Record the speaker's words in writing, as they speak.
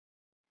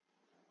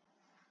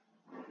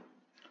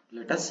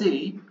Let us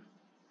see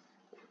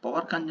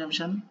power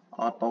consumption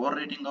or power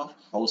rating of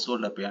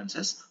household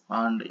appliances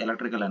and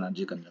electrical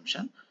energy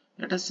consumption.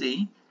 Let us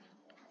see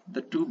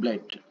the tube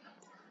light.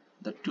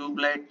 The tube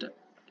light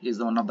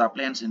is one of the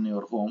appliances in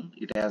your home.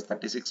 It has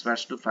 36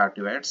 watts to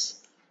 40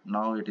 watts.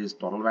 Now it is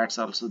 12 watts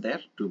also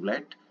there, tube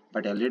light.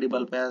 But LED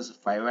bulb has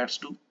 5 watts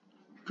to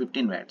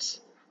 15 watts.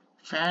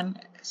 Fan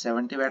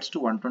 70 watts to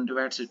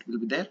 120 watts it will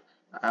be there.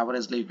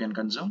 Averagely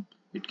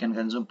it can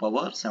consume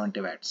power 70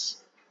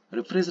 watts.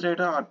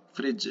 Refrigerator or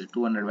fridge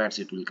 200 watts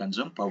it will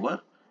consume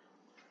power.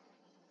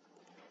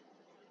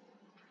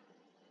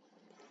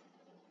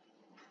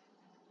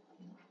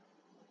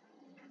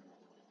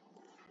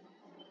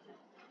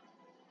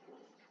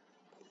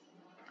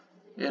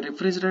 A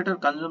refrigerator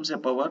consumes a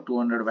power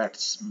 200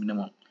 watts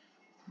minimum.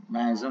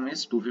 Maximum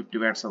is 250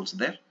 watts also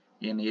there.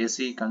 An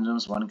AC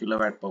consumes 1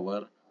 kilowatt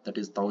power, that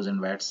is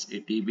 1000 watts. A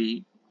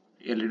TV,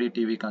 LED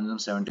TV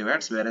consumes 70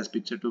 watts, whereas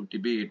picture tube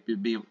TV it will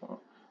be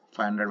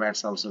 500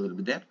 watts also will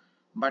be there.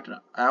 But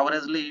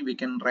averagely we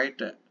can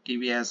write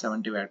TV has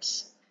 70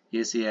 watts,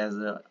 AC has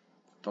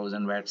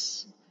 1000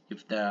 watts.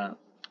 If the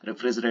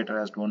refrigerator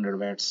has 200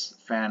 watts,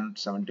 fan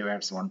 70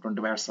 watts,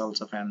 120 watts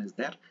also fan is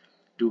there.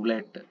 Tube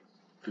light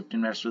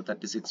 15 watts to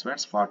 36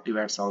 watts, 40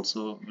 watts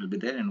also will be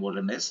there in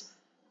olden days.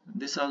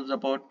 This is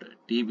about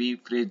TV,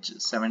 fridge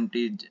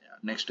 70,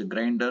 next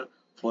grinder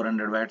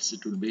 400 watts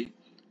it will be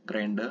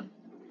grinder,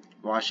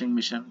 washing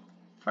machine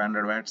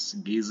 500 watts,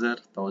 geyser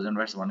 1000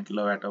 watts 1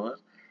 kilowatt hour,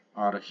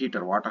 or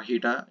heater, water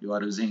heater you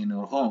are using in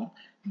your home,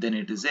 then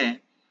it is a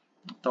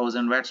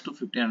 1000 watts to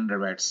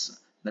 1500 watts,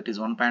 that is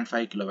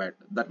 1.5 kilowatt.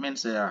 That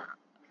means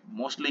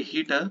mostly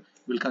heater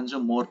will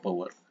consume more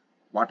power.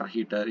 Water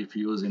heater if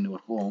you use in your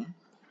home,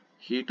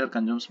 heater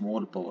consumes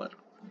more power,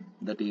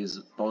 that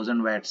is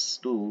 1000 watts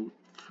to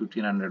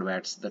 1500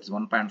 watts, that's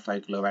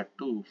 1.5 kilowatt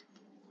to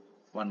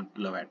 1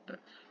 kilowatt.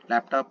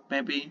 Laptop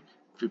may be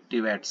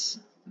 50 watts,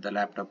 the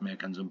laptop may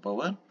consume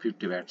power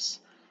 50 watts,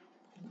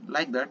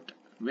 like that.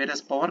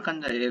 Whereas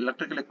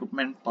electrical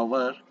equipment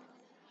power,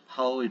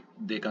 how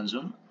they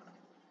consume: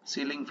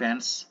 ceiling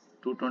fans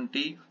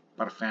 220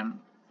 per fan.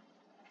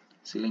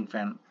 Ceiling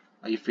fan,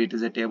 if it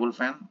is a table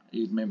fan,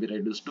 it may be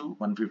reduced to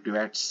 150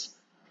 watts.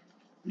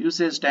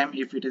 Usage time,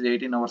 if it is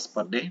 18 hours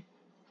per day,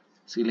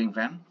 ceiling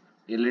fan.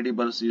 LED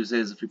bulbs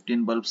uses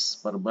 15 bulbs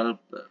per bulb,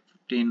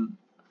 15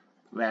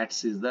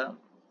 watts is the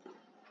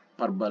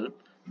per bulb.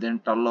 Then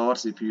 12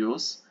 hours if you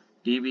use.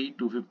 TV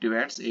 250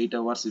 watts, 8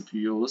 hours if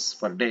you use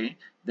per day.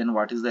 Then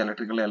what is the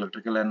electrical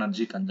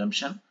energy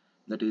consumption?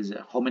 That is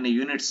how many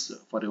units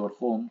for your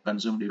home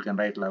consumed, you can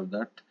write like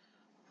that.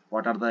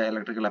 What are the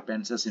electrical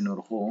appliances in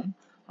your home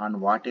and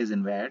what is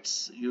in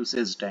watts.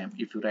 Usage time,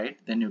 if you write,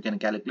 then you can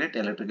calculate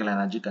electrical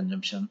energy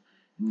consumption.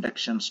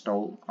 Induction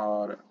stove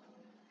or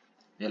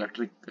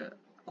electric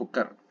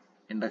cooker,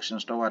 induction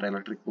stove or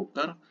electric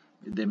cooker,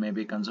 they may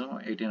be consume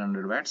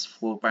 1800 watts,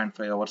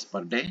 4.5 hours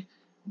per day.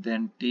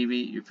 Then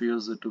TV, if you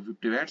use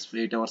 250 watts,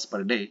 8 hours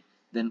per day.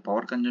 Then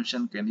power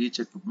consumption can each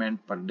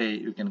equipment per day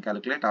you can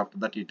calculate. After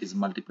that it is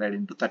multiplied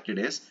into 30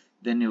 days,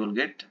 then you will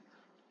get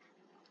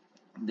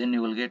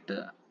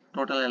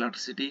total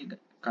electricity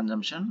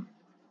consumption.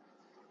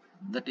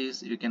 That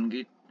is you can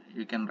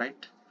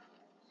write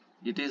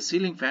it is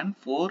ceiling fan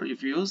 4,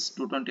 if you use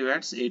 220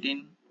 watts,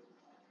 18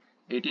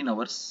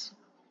 hours.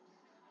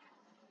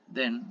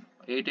 Then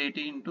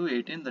 880 into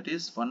 18, that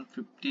is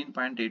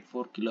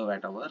 115.84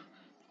 kilowatt hour.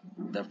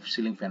 The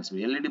ceiling fans.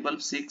 LED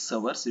bulb 6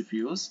 hours if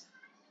you use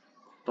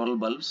 12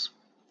 bulbs,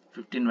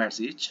 15 watts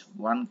each,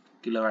 1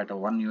 kilowatt or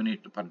 1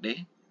 unit per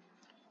day.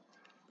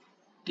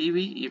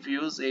 TV, if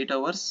you use 8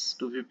 hours,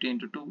 250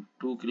 into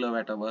 2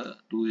 kilowatt hour,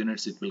 2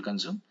 units it will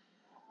consume.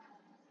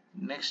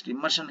 Next,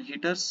 immersion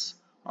heaters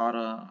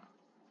or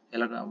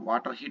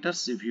water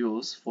heaters, if you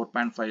use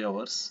 4.5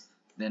 hours,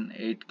 then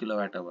 8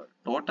 kilowatt hour.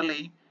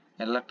 Totally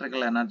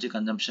electrical energy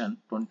consumption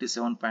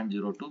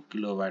 27.02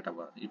 kilowatt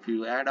hour. If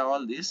you add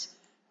all this,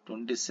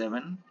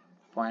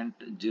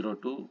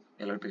 27.02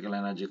 electrical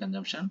energy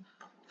consumption.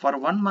 For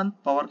 1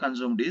 month power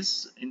consumed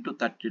is into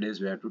 30 days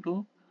we have to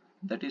do,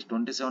 that is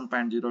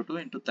 27.02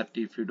 into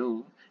 30. If you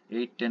do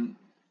 810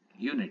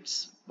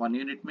 units, 1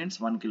 unit means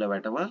 1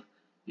 kilowatt hour,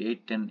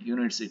 810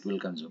 units it will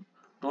consume.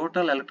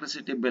 Total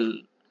electricity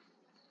bill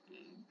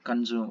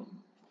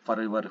consume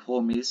for your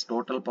home is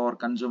total power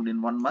consumed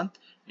in 1 month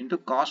into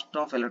cost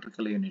of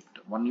electrical unit.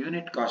 1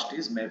 unit cost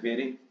is may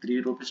vary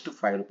 3 rupees to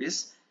 5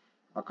 rupees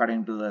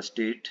according to the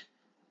state.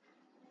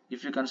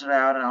 If you consider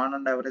on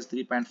an average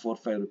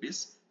 3.45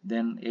 rupees,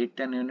 then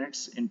 810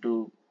 units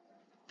into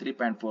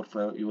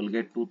 3.45, you will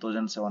get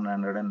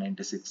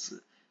 2796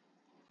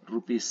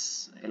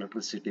 rupees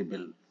electricity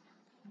bill.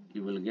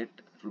 You will get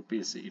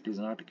rupees, it is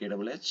not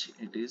KWH,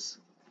 it is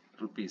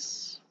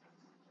rupees.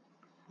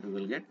 You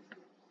will get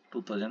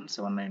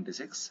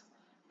 2796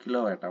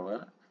 kilowatt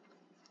hour.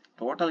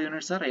 Total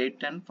units are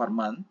 810 per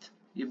month.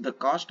 If the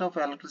cost of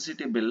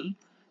electricity bill,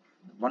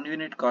 1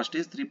 unit cost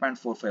is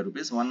 3.45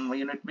 rupees, 1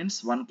 unit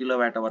means 1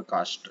 kilowatt hour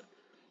cost,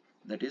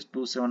 that is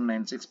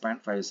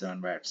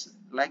 2796.57 watts.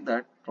 Like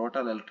that,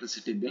 total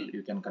electricity bill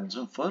you can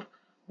consume for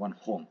one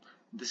home.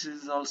 This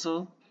is also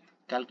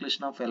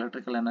calculation of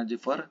electrical energy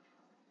for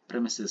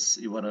premises,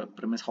 your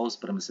house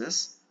premises.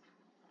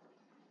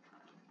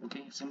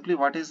 Okay, simply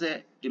what is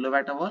a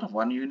kilowatt hour?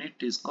 One unit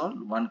is called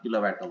 1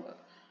 kilowatt hour.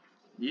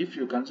 If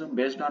you consume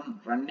based on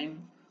running,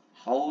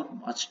 how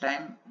much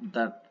time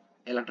that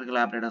electrical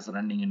apparatus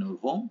running in your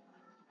home,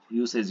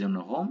 usage in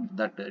your home,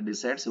 that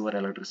decides your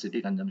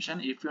electricity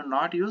consumption. If you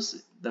not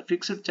use, the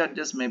fixed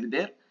charges may be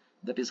there,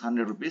 that is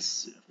 100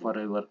 rupees for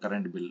your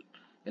current bill,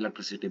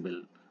 electricity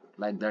bill,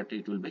 like that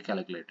it will be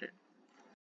calculated.